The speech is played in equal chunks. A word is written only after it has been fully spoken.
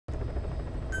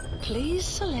Please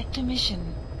select a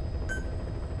mission.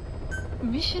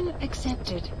 Mission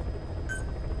accepted.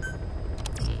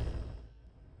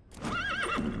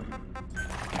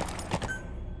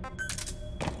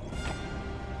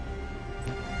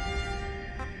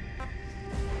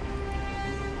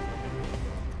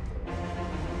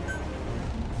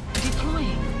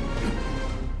 Deploying.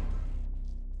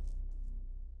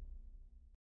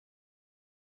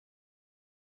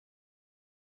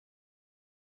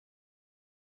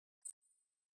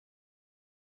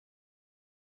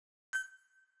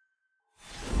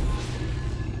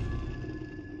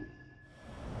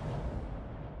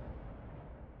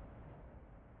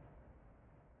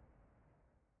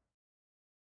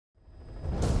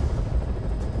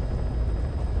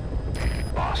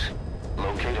 Boss,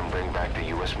 locate and bring back the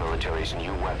U.S. military's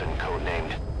new weapon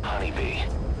codenamed Honeybee.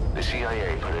 The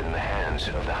CIA put it in the hands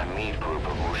of the Hamid group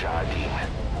of Mujahideen,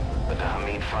 but the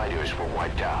Hamid fighters were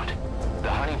wiped out. The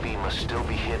Honeybee must still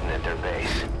be hidden at their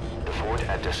base, the fort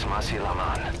at Dasmasi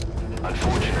Laman.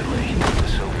 Unfortunately, the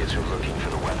Soviets are looking for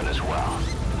the weapon as well.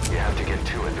 You have to get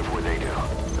to it before they do,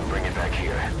 and bring it back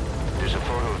here. There's a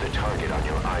photo of the target on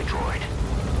your iDroid.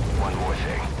 One more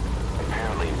thing.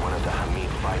 Apparently, one of the Hamid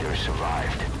fighters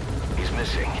survived. He's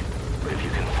missing, but if you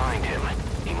can find him,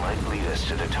 he might lead us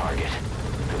to the target.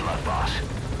 Good luck, boss.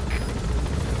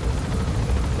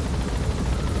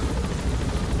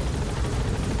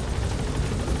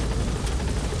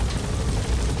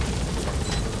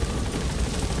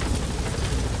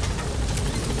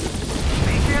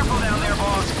 Be careful down there,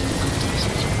 boss.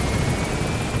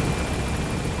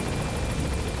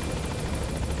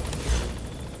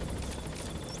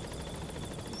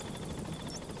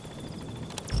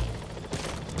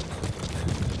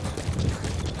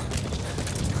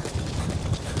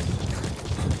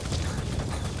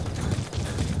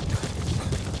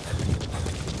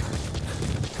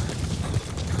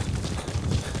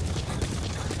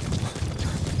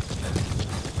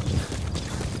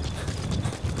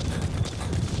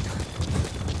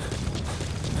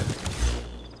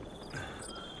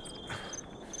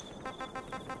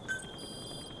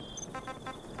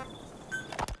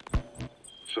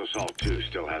 So SALT II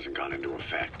still hasn't gone into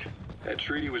effect. That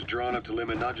treaty was drawn up to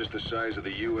limit not just the size of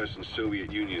the U.S. and Soviet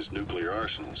Union's nuclear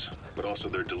arsenals, but also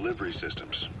their delivery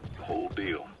systems. The whole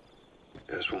deal.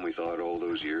 Just when we thought all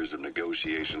those years of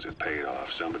negotiations had paid off,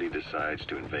 somebody decides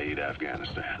to invade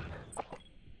Afghanistan.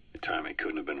 The timing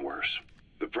couldn't have been worse.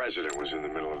 The president was in the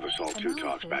middle of the SALT II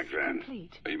talks back then.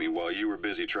 Complete. You mean while you were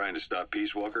busy trying to stop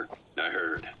Peace Walker? I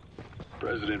heard.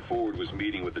 President Ford was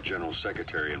meeting with the General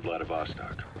Secretary in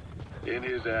Vladivostok. In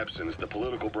his absence, the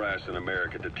political brass in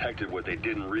America detected what they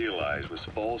didn't realize was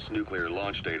false nuclear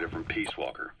launch data from Peace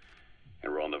Walker,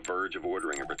 and were on the verge of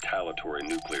ordering a retaliatory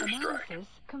nuclear strike. Analysis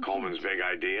complete. Coleman's big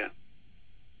idea?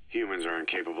 Humans are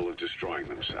incapable of destroying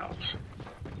themselves.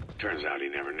 Turns out he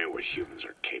never knew what humans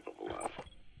are capable of.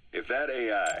 If that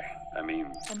AI, the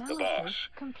boss, Analysis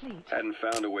complete. hadn't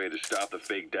found a way to stop the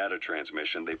fake data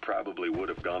transmission, they probably would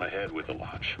have gone ahead with the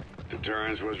launch.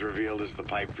 Deterrence was revealed as the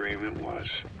pipe dream it was.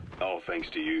 All thanks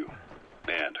to you.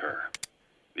 And her.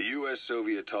 The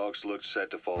U.S.-Soviet talks looked set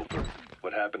to fall through.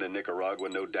 What happened in Nicaragua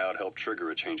no doubt helped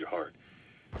trigger a change of heart.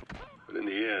 But in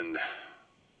the end...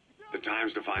 The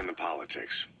time's to find the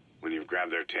politics. When you've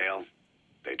grabbed their tail,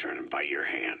 they turn and bite your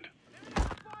hand.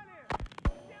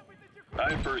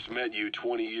 I first met you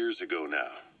 20 years ago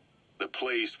now. The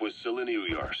place was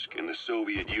Selenouyarsk in the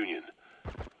Soviet Union.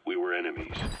 We were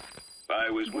enemies. I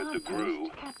was with the GRU.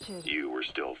 Captured. You were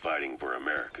still fighting for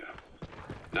America.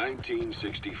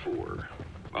 1964.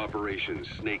 Operation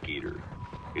Snake Eater.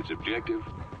 Its objective?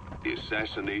 The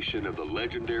assassination of the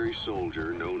legendary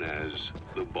soldier known as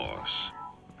the Boss.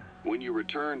 When you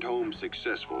returned home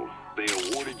successful, they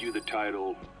awarded you the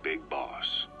title Big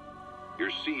Boss.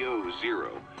 Your CO,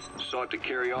 Zero, sought to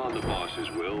carry on the boss's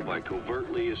will by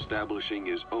covertly establishing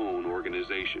his own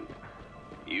organization.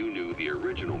 You knew the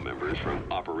original members from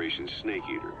Operation Snake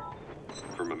Eater.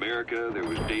 From America, there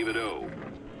was David O,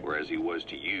 or as he was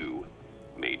to you,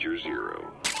 Major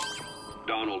Zero.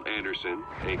 Donald Anderson,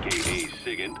 a.k.a.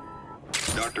 Sigint.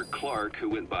 Dr. Clark, who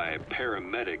went by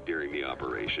paramedic during the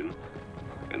operation.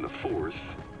 And the fourth,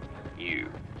 you.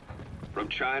 From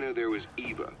China, there was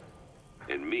Eva.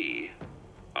 And me,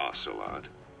 Ocelot,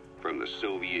 from the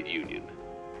Soviet Union.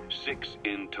 6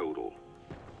 in total.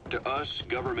 To us,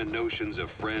 government notions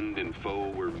of friend and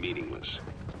foe were meaningless.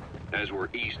 As were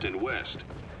East and West,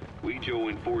 we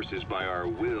joined forces by our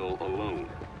will alone.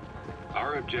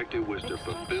 Our objective was to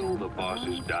fulfill the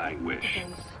boss's dying wish,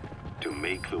 to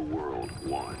make the world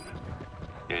one.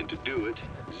 And to do it,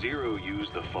 Zero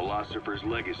used the philosopher's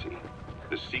legacy,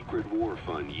 the secret war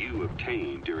fund you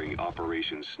obtained during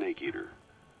Operation Snake Eater.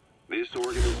 This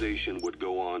organization would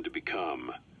go on to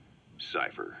become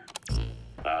Cypher.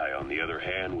 I, on the other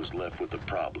hand, was left with the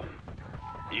problem.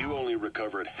 You only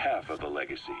recovered half of the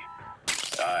legacy.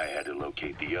 I had to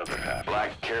locate the other half.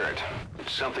 Black carrot.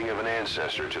 It's something of an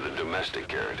ancestor to the domestic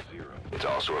carrot. It's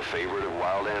also a favorite of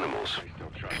wild animals. I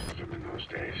still trusted him in those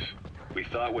days. We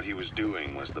thought what he was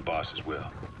doing was the boss's will,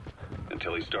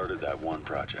 until he started that one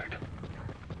project.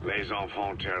 Les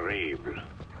enfants terribles,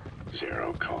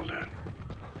 Zero called it.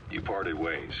 You parted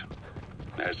ways,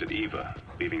 as did Eva,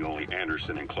 leaving only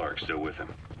Anderson and Clark still with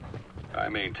him. I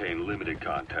maintain limited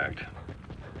contact,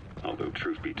 although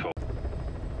truth be told...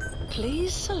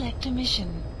 Please select a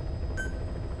mission.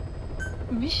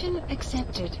 Mission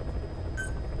accepted.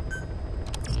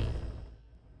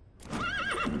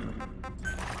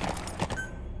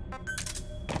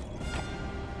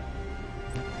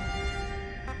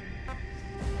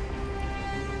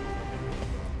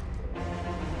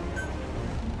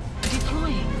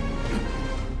 Deploying.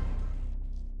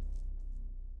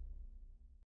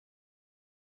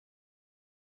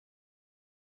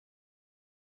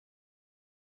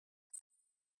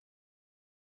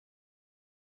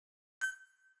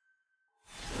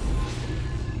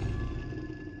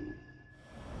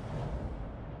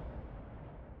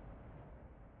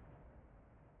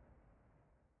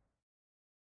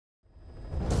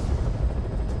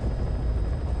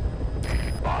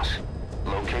 Boss,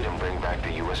 locate and bring back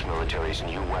the U.S. military's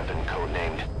new weapon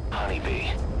codenamed Honeybee.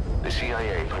 The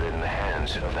CIA put it in the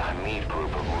hands of the Hamid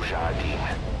group of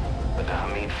Mujahideen, but the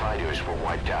Hamid fighters were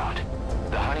wiped out.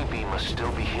 The Honeybee must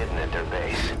still be hidden at their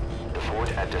base, the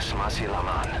fort at Desmasi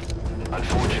Laman.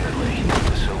 Unfortunately,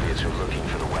 the Soviets are looking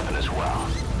for the weapon as well.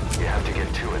 You have to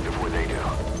get to it before they do,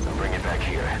 and bring it back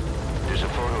here. There's a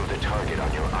photo of the target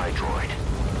on your iDroid.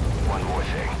 One more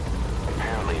thing.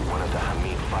 Apparently, one of the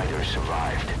Hamid fighters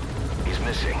survived. He's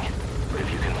missing, but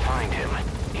if you can find him,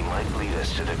 he might lead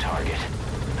us to the target.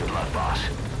 Good luck, boss.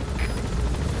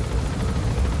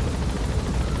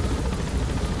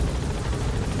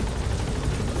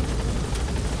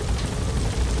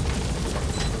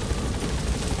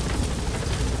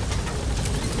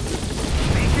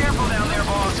 Be careful down there,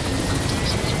 boss.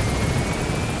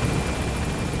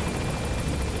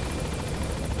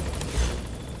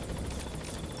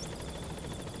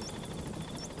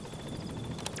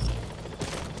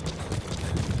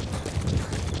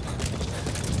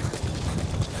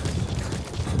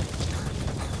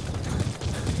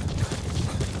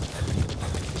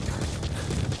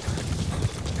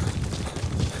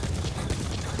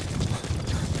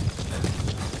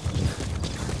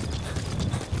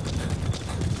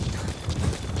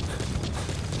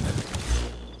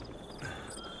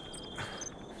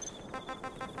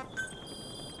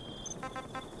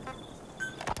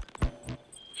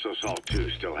 So SALT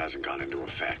 2 still hasn't gone into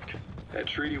effect. That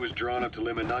treaty was drawn up to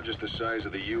limit not just the size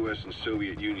of the U.S. and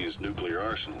Soviet Union's nuclear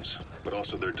arsenals, but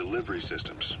also their delivery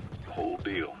systems. The whole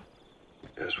deal.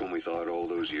 Just when we thought all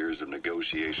those years of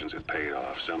negotiations had paid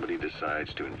off, somebody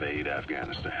decides to invade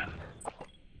Afghanistan.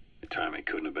 The timing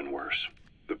couldn't have been worse.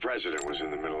 The president was in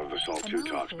the middle of the SALT 2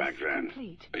 talks back then.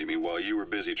 Complete. You mean while you were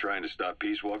busy trying to stop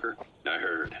Peace Walker? I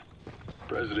heard.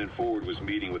 President Ford was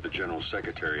meeting with the General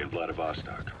Secretary in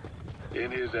Vladivostok. In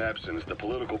his absence, the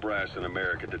political brass in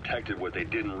America detected what they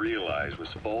didn't realize was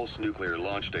false nuclear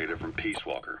launch data from Peace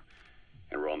Walker,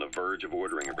 and were on the verge of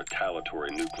ordering a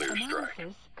retaliatory nuclear strike.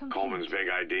 Analysis complete. Coleman's big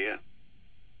idea?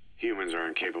 Humans are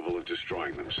incapable of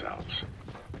destroying themselves.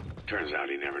 Turns out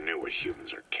he never knew what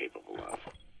humans are capable of.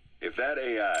 If that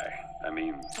AI, the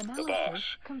Analysis boss,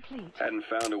 complete. hadn't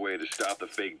found a way to stop the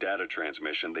fake data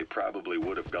transmission, they probably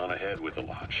would have gone ahead with the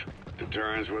launch.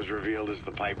 Deterrence was revealed as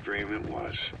the pipe dream it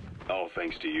was. All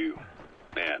thanks to you.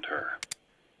 And her.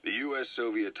 The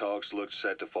U.S.-Soviet talks looked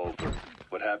set to fall through.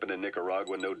 What happened in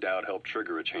Nicaragua no doubt helped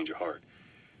trigger a change of heart.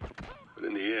 But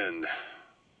in the end...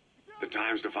 The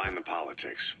time's to find the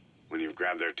politics. When you've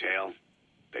grabbed their tail,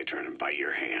 they turn and bite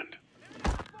your hand.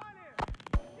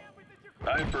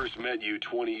 I first met you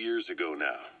 20 years ago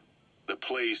now. The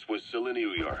place was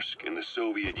Selenouyarsk in the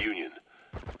Soviet Union.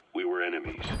 We were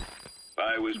enemies.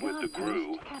 I was with the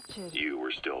GRU. Captured. You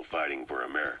were still fighting for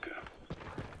America.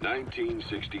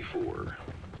 1964.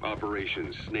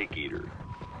 Operation Snake Eater.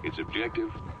 Its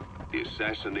objective? The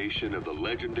assassination of the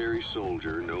legendary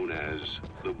soldier known as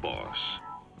the Boss.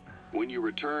 When you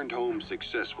returned home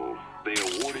successful, they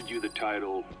awarded you the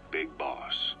title Big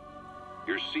Boss.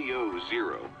 Your CO,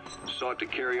 Zero, sought to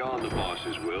carry on the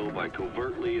boss's will by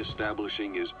covertly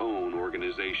establishing his own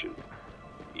organization.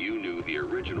 You knew the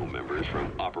original members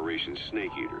from Operation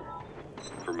Snake Eater.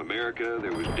 From America,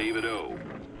 there was David O.,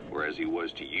 or as he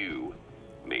was to you,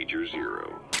 Major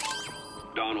Zero.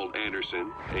 Donald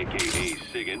Anderson, a.k.a.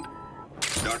 Sigint.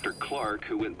 Dr. Clark,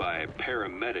 who went by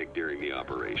paramedic during the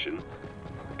operation.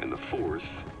 And the fourth,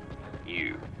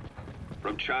 you.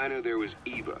 From China, there was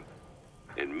Eva.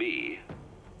 And me,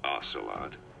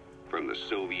 Ocelot, from the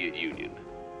Soviet Union.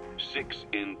 6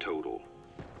 in total.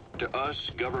 To us,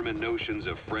 government notions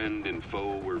of friend and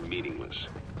foe were meaningless.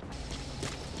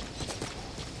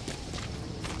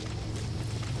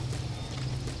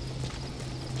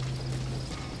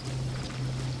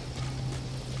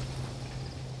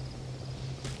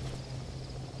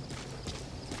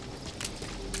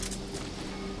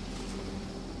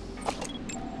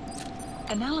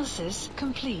 Analysis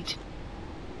complete.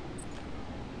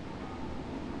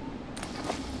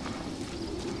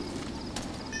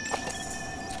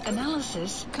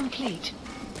 Analysis complete.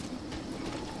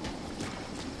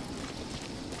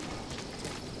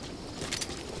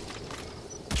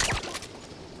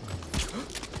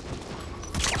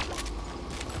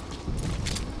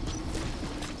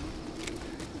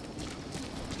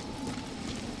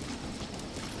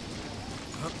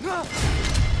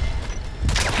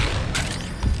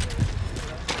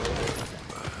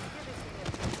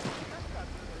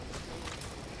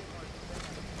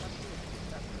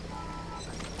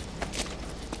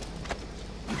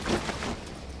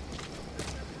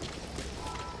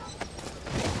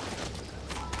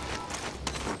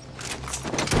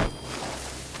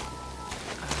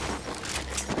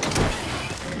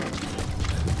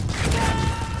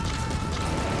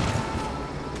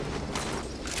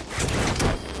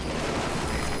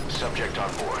 Subject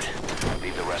on board.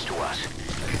 Leave the rest to us.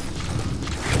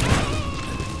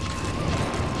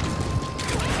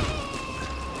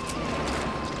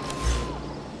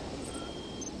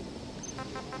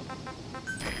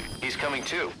 He's coming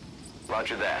too.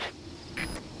 Roger that.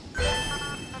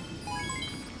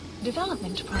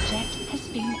 Development project has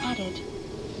been added.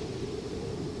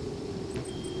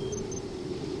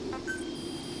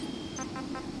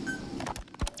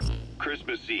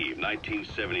 Christmas Eve,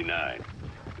 1979.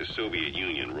 The Soviet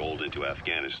Union rolled into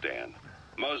Afghanistan.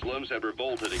 Muslims had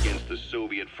revolted against the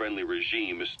Soviet-friendly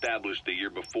regime established the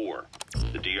year before.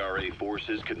 The DRA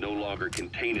forces could no longer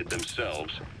contain it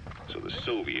themselves, so the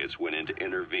Soviets went in to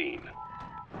intervene.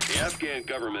 The Afghan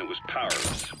government was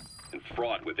powerless and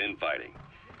fraught with infighting.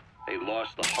 They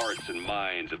lost the hearts and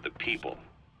minds of the people,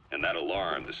 and that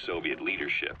alarmed the Soviet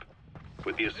leadership.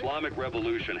 With the Islamic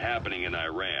Revolution happening in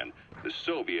Iran, the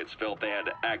Soviets felt they had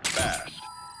to act fast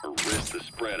or risk the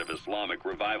spread of Islamic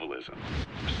revivalism.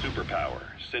 A superpower,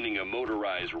 sending a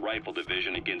motorized rifle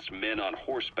division against men on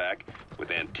horseback with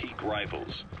antique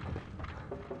rifles.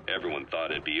 Everyone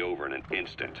thought it'd be over in an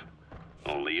instant,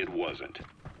 only it wasn't.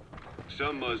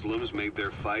 Some Muslims made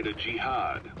their fight a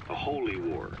jihad, a holy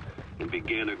war, and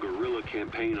began a guerrilla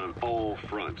campaign on all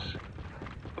fronts.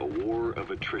 A war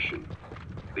of attrition.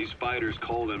 These fighters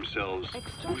call themselves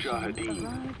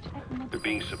Mujahideen. They're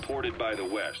being supported by the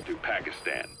West through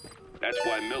Pakistan. That's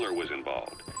why Miller was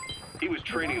involved. He was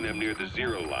training them near the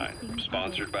Zero Line,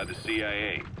 sponsored by the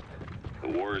CIA. The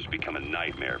war has become a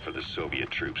nightmare for the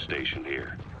Soviet troops stationed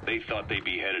here. They thought they'd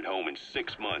be headed home in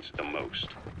 6 months at the most.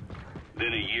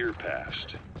 Then a year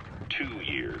passed. 2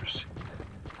 years.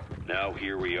 Now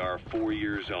here we are 4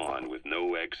 years on with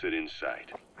no exit in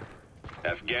sight.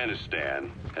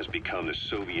 Afghanistan has become the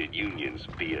Soviet Union's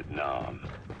Vietnam.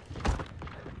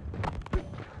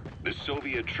 The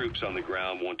Soviet troops on the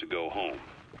ground want to go home,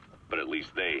 but at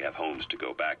least they have homes to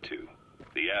go back to.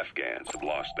 The Afghans have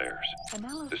lost theirs.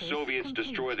 The Soviets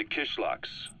destroy the kishlaks,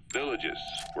 villages,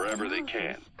 wherever they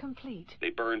can.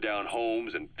 They burn down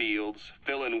homes and fields,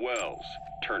 fill in wells,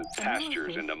 turn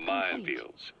pastures into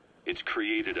minefields. It's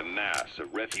created a mass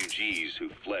of refugees who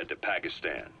fled to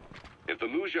Pakistan. If the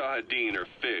Mujahideen are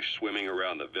fish swimming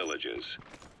around the villages,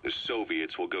 the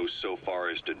Soviets will go so far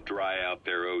as to dry out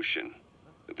their ocean.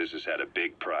 But this has had a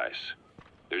big price.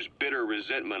 There's bitter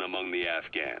resentment among the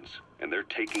Afghans, and they're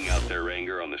taking out their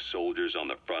anger on the soldiers on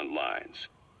the front lines.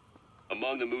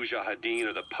 Among the Mujahideen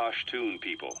are the Pashtun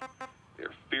people.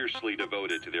 They're fiercely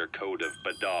devoted to their code of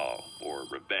Badal, or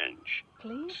revenge.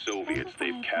 Soviets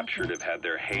they've captured have had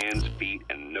their hands, feet,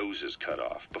 and noses cut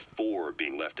off before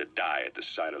being left to die at the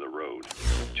side of the road,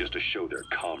 just to show their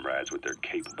comrades what they're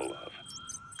capable of.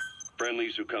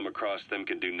 Friendlies who come across them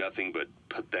can do nothing but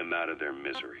put them out of their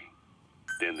misery.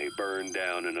 Then they burn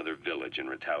down another village in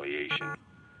retaliation,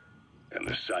 and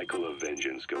the cycle of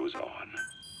vengeance goes on.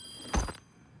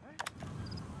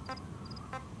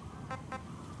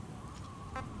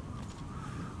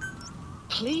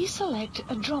 Please select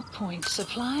a drop point.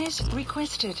 Supplies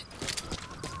requested.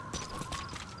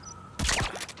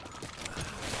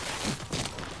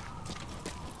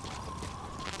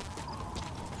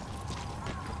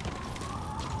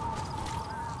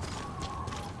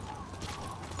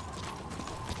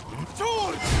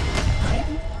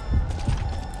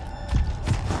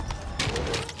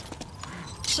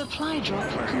 Supply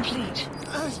drop complete.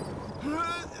 Spit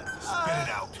it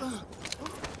out.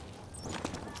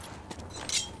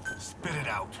 Spit it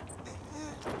out.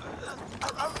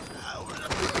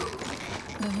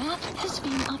 The map has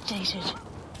been updated.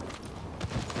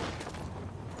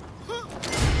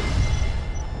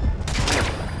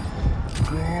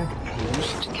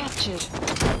 Post captured.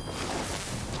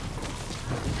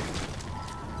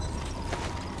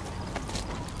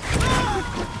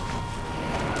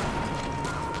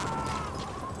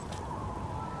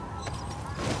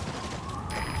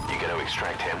 You got to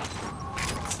extract him.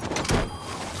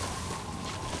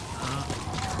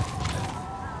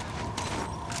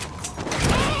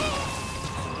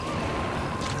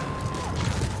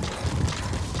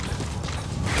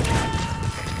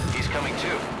 He's coming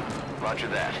too. Roger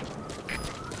that.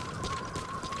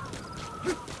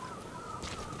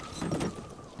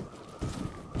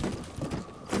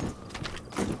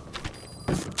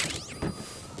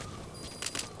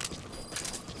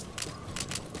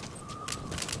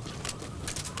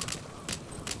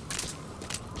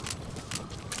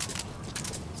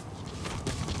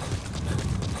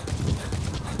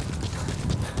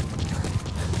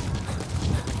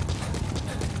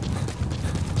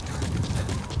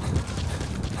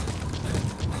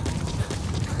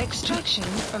 Extraction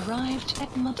arrived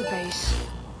at Mother Base.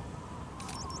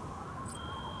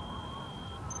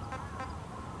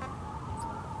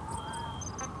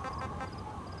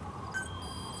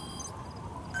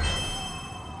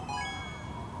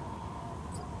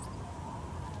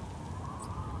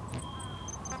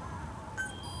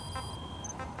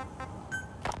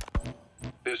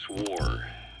 This war,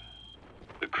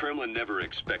 the Kremlin never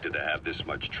expected to have this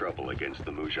much trouble against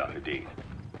the Mujahideen.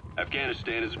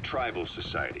 Afghanistan is a tribal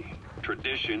society.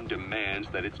 Tradition demands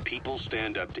that its people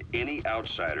stand up to any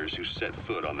outsiders who set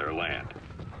foot on their land.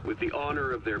 With the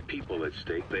honor of their people at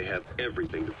stake, they have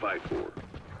everything to fight for.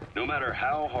 No matter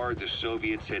how hard the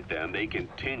Soviets hit them, they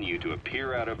continue to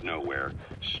appear out of nowhere,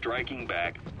 striking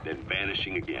back, then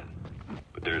vanishing again.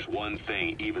 But there's one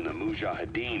thing even the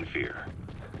Mujahideen fear.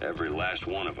 Every last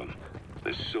one of them.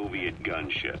 The Soviet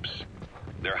gunships.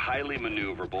 They're highly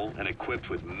maneuverable and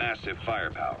equipped with massive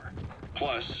firepower.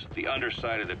 Plus, the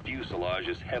underside of the fuselage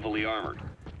is heavily armored.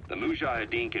 The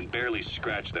Mujahideen can barely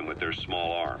scratch them with their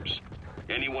small arms.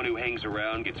 Anyone who hangs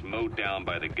around gets mowed down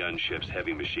by the gunship's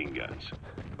heavy machine guns.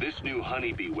 This new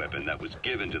honeybee weapon that was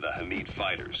given to the Hamid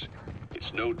fighters,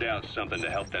 it's no doubt something to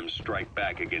help them strike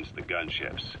back against the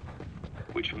gunships,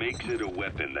 which makes it a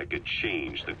weapon that could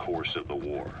change the course of the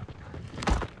war.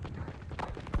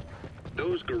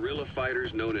 Those guerrilla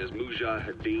fighters known as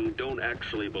Mujahideen don't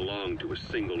actually belong to a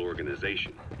single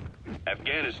organization.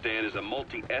 Afghanistan is a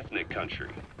multi-ethnic country.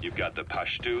 You've got the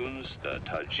Pashtuns, the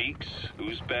Tajiks,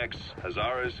 Uzbeks,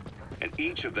 Hazaras, and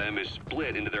each of them is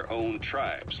split into their own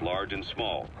tribes, large and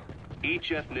small. Each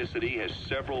ethnicity has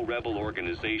several rebel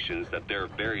organizations that their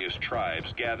various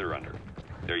tribes gather under.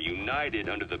 They're united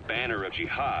under the banner of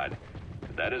jihad,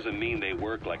 but that doesn't mean they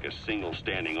work like a single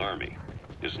standing army.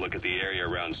 Just look at the area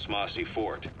around Smasi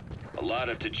Fort. A lot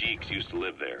of Tajiks used to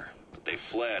live there, but they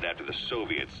fled after the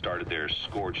Soviets started their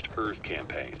Scorched Earth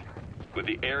campaign. With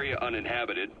the area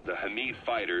uninhabited, the Hamid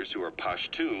fighters, who are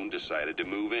Pashtun, decided to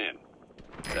move in.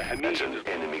 The Hamid That's an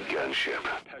enemy gunship.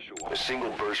 A single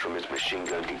burst from its machine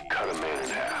gun can cut a man in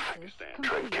half.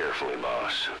 Tread carefully,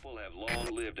 boss. People have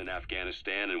long lived in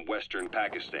Afghanistan and western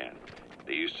Pakistan.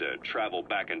 They used to travel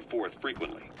back and forth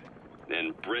frequently.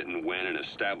 Then Britain went and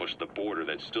established the border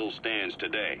that still stands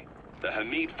today. The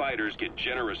Hamid fighters get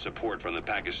generous support from the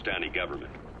Pakistani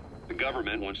government. The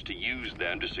government wants to use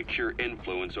them to secure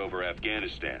influence over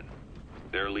Afghanistan.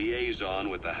 Their liaison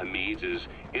with the Hamids is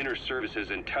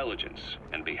Inter-Services Intelligence,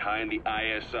 and behind the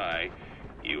ISI,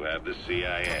 you have the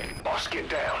CIA. Boss, get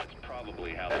down. That's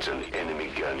probably how That's an enemy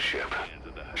gunship.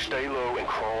 Stay low and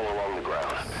crawl along the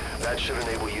ground. That should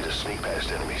enable you to sneak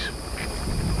past enemies.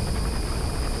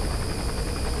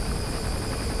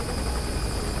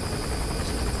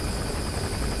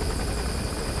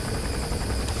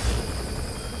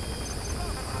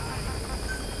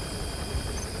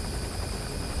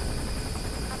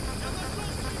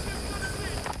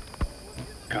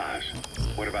 Kaz,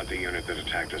 what about the unit that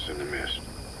attacked us in the mist?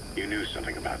 You knew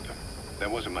something about them.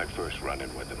 That wasn't my first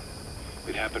run-in with them.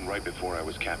 It happened right before I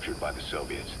was captured by the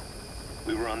Soviets.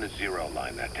 We were on the zero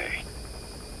line that day,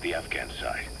 the Afghan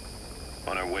side,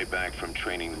 on our way back from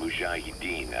training the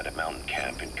Mujahideen at a mountain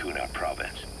camp in Kunat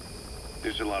province.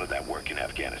 There's a lot of that work in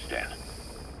Afghanistan.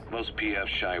 Most PFs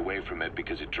shy away from it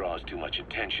because it draws too much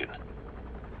attention.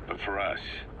 But for us,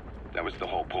 that was the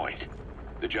whole point.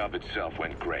 The job itself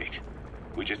went great.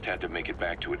 We just had to make it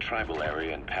back to a tribal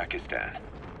area in Pakistan.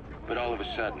 But all of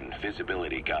a sudden,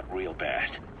 visibility got real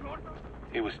bad.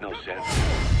 It was no sense.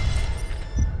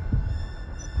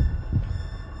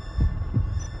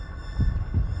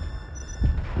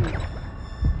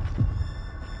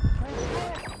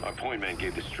 Our point man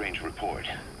gave this strange report.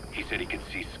 He said he could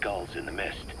see skulls in the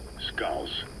mist.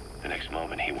 Skulls? The next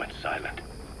moment, he went silent.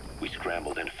 We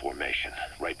scrambled into formation,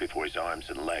 right before his arms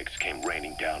and legs came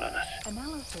raining down on us.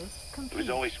 Analysis complete. It was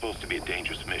always supposed to be a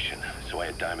dangerous mission, so I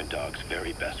had Diamond Dog's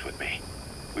very best with me.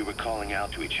 We were calling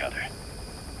out to each other.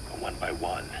 But one by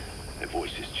one, their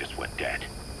voices just went dead.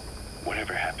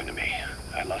 Whatever happened to me,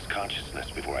 I lost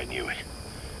consciousness before I knew it.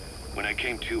 When I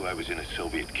came to, I was in a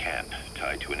Soviet camp,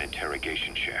 tied to an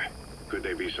interrogation chair. Could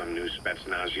they be some new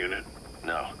Spetsnaz unit?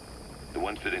 No. The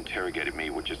ones that interrogated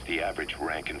me were just the average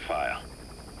rank and file.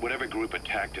 Whatever group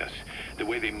attacked us, the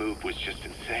way they moved was just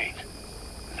insane.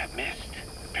 And that mist,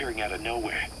 appearing out of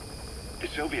nowhere. The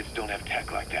Soviets don't have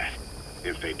tech like that.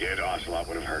 If they did, Ocelot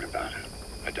would have heard about it.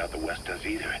 I doubt the West does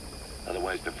either.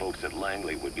 Otherwise, the folks at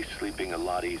Langley would be sleeping a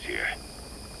lot easier.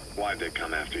 Why'd they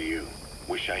come after you?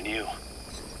 Wish I knew.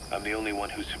 I'm the only one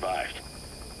who survived.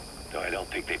 Though I don't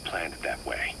think they planned it that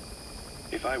way.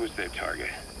 If I was their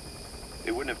target,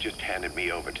 they wouldn't have just handed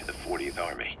me over to the 40th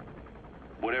Army.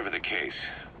 Whatever the case,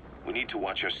 we need to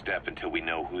watch our step until we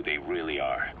know who they really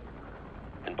are.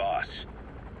 And boss,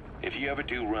 if you ever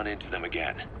do run into them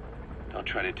again, don't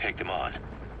try to take them on.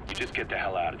 You just get the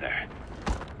hell out of there.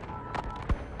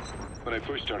 When I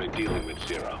first started dealing with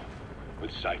Zero,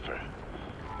 with Cypher,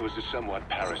 it was a somewhat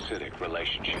parasitic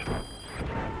relationship.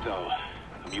 Though,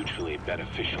 a mutually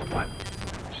beneficial one.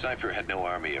 Cypher had no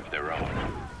army of their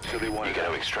own, so they wanted... You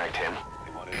gotta extract him?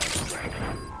 They wanted our strength.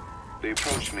 They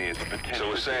approached me as a potential...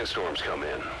 So as sandstorms come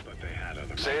in, But they had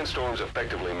other... sandstorms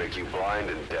effectively make you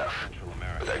blind and deaf.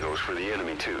 But that goes for the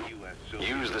enemy too.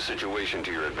 Use the situation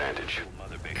to your advantage.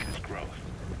 Mother Base's growth.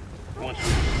 Once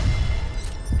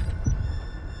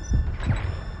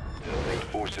they'd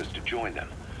force us to join them.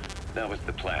 That was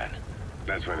the plan.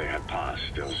 That's why they had Paz,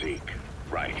 still Zeke.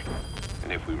 Right.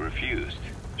 And if we refused,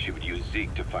 she would use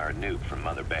Zeke to fire a nuke from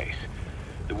Mother Base.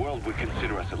 The world would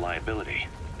consider us a liability,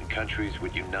 and countries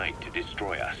would unite to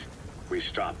destroy us. We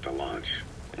stopped the launch.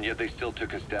 And yet they still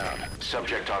took us down.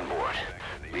 Subject on board.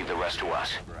 Leave the rest to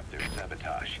us. Cover up their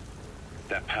sabotage.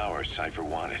 That power Cypher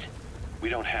wanted. We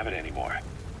don't have it anymore.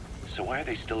 So why are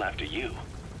they still after you?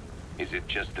 Is it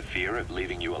just the fear of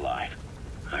leaving you alive?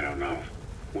 I don't know.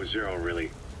 Was Zero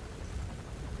really...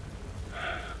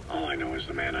 All I know is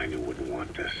the man I knew wouldn't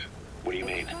want this. What do you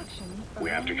mean? We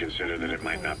have to consider that it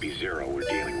might not be Zero we're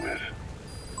dealing with.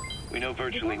 We know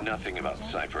virtually nothing about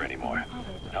Cypher anymore.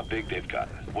 How big they've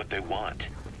gotten, what they want,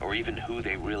 or even who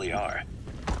they really are.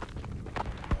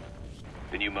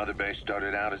 The new Mother Base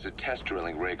started out as a test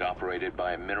drilling rig operated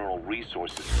by a mineral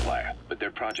resources supplier, but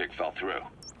their project fell through.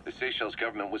 The Seychelles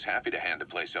government was happy to hand the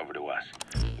place over to us.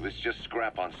 It was just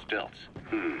scrap on stilts.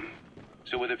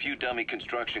 So with a few dummy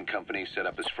construction companies set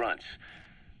up as fronts,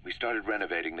 we started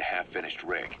renovating the half-finished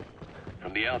rig.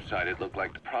 From the outside, it looked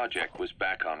like the project was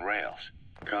back on rails.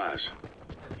 Kaz,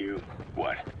 you...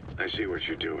 What? I see what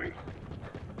you're doing.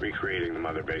 Recreating the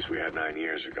Mother Base we had 9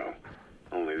 years ago.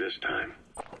 Only this time.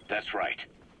 That's right.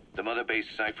 The Mother Base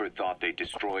Cypher thought they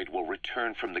destroyed will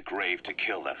return from the grave to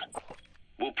kill them.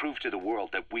 We'll prove to the world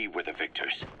that we were the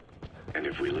victors. And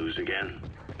if we lose again?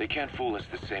 They can't fool us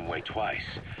the same way twice.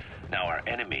 Now our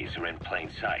enemies are in plain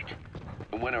sight.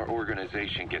 And when our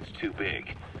organization gets too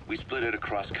big, we split it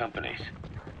across companies.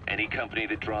 Any company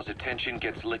that draws attention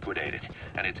gets liquidated,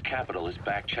 and its capital is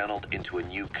back-channeled into a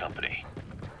new company.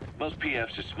 Most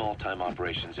PFs are small-time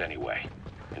operations anyway.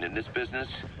 And in this business,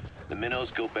 the minnows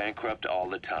go bankrupt all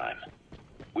the time.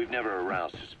 We've never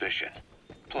aroused suspicion.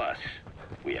 Plus,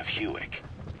 we have Hewick.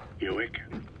 Hewick?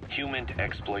 Human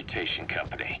Exploitation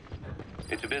Company.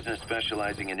 It's a business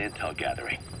specializing in intel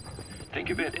gathering. Think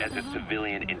of it as a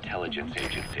civilian intelligence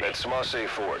agency. That's Smasse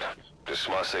Fort. To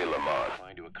Smasse Lamont.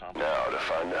 Now to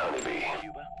find the honeybee.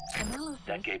 Cuba?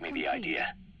 That gave me the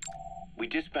idea. We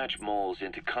dispatch moles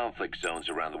into conflict zones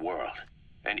around the world,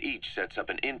 and each sets up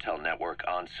an intel network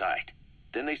on site.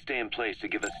 Then they stay in place to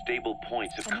give us stable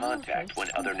points of contact when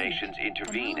other nations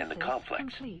intervene in the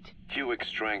conflicts. Hewick's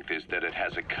strength is that it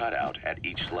has a cutout at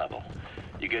each level.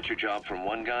 You get your job from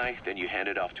one guy, then you hand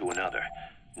it off to another.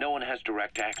 No one has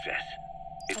direct access.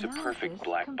 It's a perfect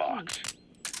black box.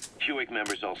 Hewick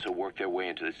members also work their way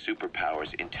into the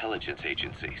superpowers intelligence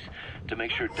agencies to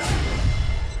make sure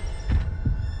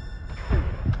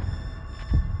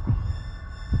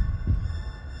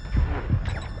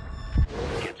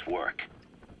gets work.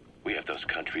 We have those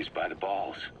countries by the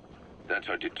balls. That's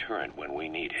our deterrent when we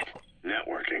need it.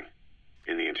 Networking.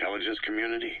 In the intelligence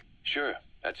community? Sure,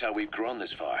 that's how we've grown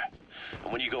this far.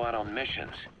 And when you go out on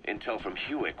missions, intel from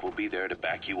Hewick will be there to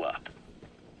back you up.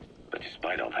 But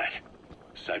despite all that,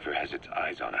 Cypher has its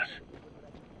eyes on us.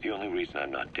 The only reason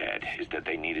I'm not dead is that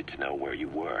they needed to know where you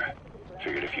were.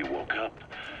 Figured if you woke up,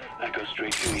 I'd go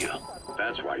straight to you.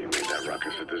 That's why you made that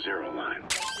ruckus at the Zero line.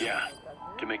 Yeah,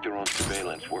 to make their own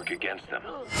surveillance work against them.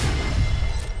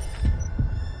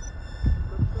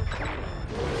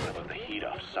 About the heat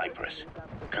off Cyprus.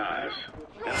 Kaz,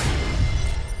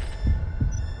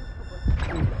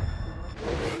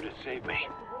 You to save me.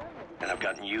 And I've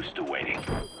gotten used to waiting.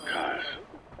 Kaz,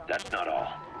 That's not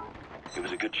all. It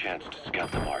was a good chance to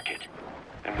scout the market.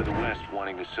 And with the West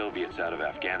wanting the Soviets out of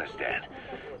Afghanistan,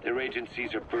 their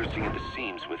agencies are bursting at the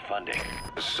seams with funding.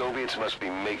 The Soviets must be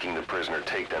making the prisoner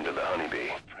take them to the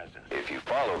Honeybee. If you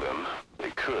follow them,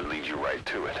 it could lead you right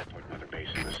to it. Mother base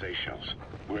in the Seychelles.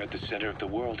 We're at the center of the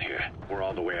world here. We're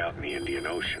all the way out in the Indian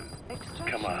Ocean.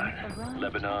 Come on.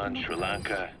 Lebanon, Sri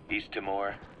Lanka, East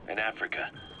Timor, and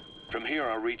Africa. From here,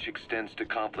 our reach extends to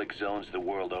conflict zones the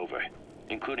world over,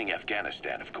 including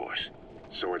Afghanistan, of course.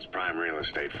 So it's prime real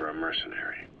estate for a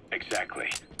mercenary. Exactly.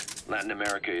 Latin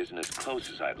America isn't as close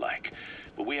as I'd like,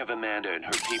 but we have Amanda and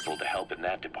her people to help in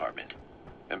that department.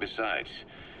 And besides,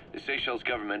 the Seychelles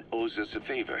government owes us a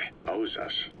favor. Owes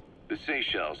us? The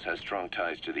Seychelles has strong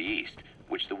ties to the east,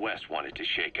 which the West wanted to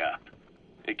shake up.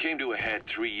 It came to a head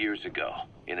 3 years ago,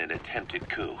 in an attempted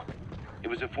coup. It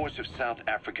was a force of South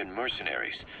African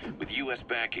mercenaries, with U.S.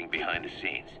 backing behind the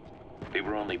scenes. They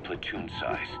were only platoon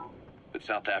size, but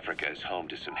South Africa is home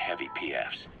to some heavy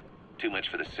PFs. Too much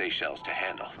for the Seychelles to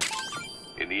handle.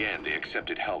 In the end, they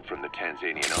accepted help from the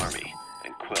Tanzanian army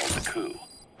and quelled the coup.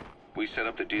 We set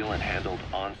up the deal and handled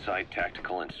on-site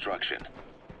tactical instruction.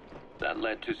 That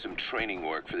led to some training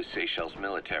work for the Seychelles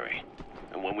military.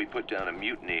 And when we put down a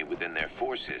mutiny within their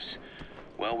forces,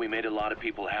 well, we made a lot of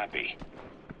people happy.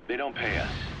 They don't pay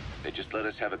us. They just let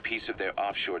us have a piece of their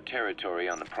offshore territory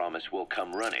on the promise we'll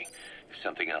come running if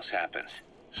something else happens.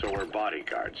 So we're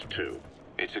bodyguards, too.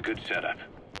 It's a good setup.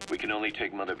 We can only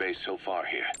take Mother Base so far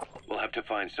here. We'll have to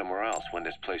find somewhere else when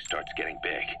this place starts getting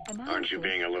big. Aren't you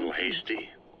being a little hasty?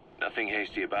 Nothing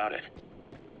hasty about it.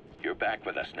 You're back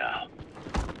with us now.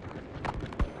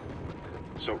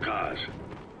 So, Kaz,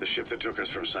 the ship that took us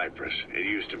from Cyprus, it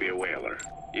used to be a whaler.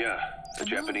 Yeah, a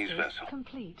Japanese vessel.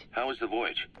 Complete. How was the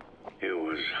voyage? It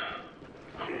was...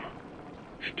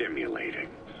 stimulating.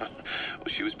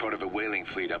 Well, she was part of a whaling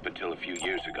fleet up until a few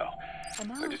years ago.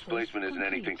 Her displacement isn't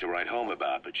anything to write home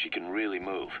about, but she can really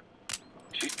move.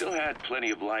 She still had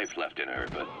plenty of life left in her,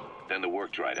 but then the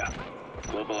work dried up.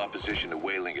 Global opposition to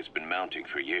whaling has been mounting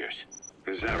for years.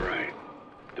 Is that right?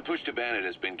 The push to ban it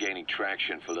has been gaining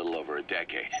traction for a little over a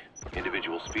decade.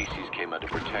 Individual species came under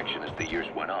protection as the years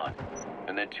went on.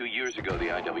 And then 2 years ago, the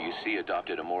IWC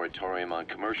adopted a moratorium on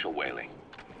commercial whaling.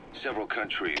 Several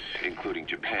countries, including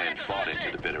Japan, fought it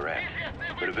to the bitter end.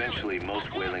 But eventually, most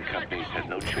whaling companies had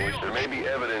no choice. There may be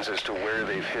evidence as to where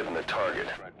they've hidden the target.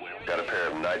 Got a pair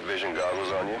of night vision goggles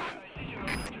on you?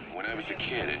 When I was a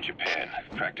kid in Japan,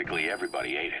 practically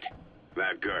everybody ate it.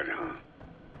 That good, huh?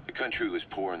 The country was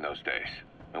poor in those days,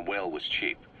 and whale was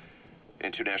cheap.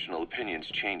 International opinions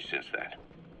changed since then.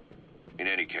 In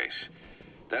any case,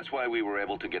 that's why we were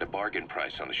able to get a bargain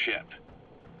price on the ship.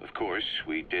 Of course,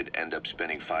 we did end up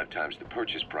spending 5 times the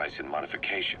purchase price in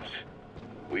modifications.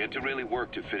 We had to really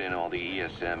work to fit in all the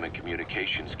ESM and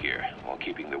communications gear while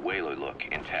keeping the whaler look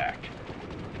intact.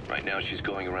 Right now, she's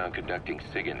going around conducting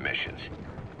SIGINT missions.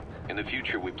 In the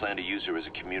future, we plan to use her as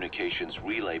a communications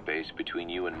relay base between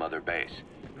you and Mother Base,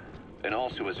 and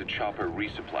also as a chopper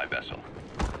resupply vessel.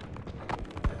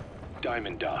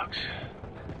 Diamond dogs.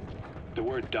 The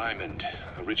word diamond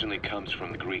originally comes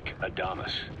from the Greek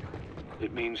adamas.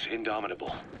 It means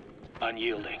indomitable,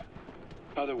 unyielding.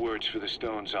 Other words for the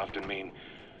stones often mean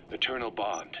eternal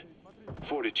bond,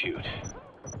 fortitude,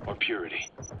 or purity.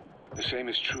 The same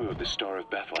is true of the Star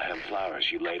of Bethlehem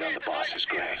flowers you laid on the boss's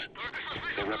grave.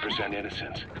 They represent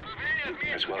innocence,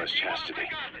 as well as chastity,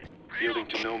 yielding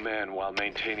to no man while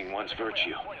maintaining one's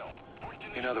virtue.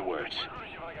 In other words,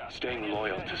 staying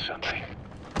loyal to something.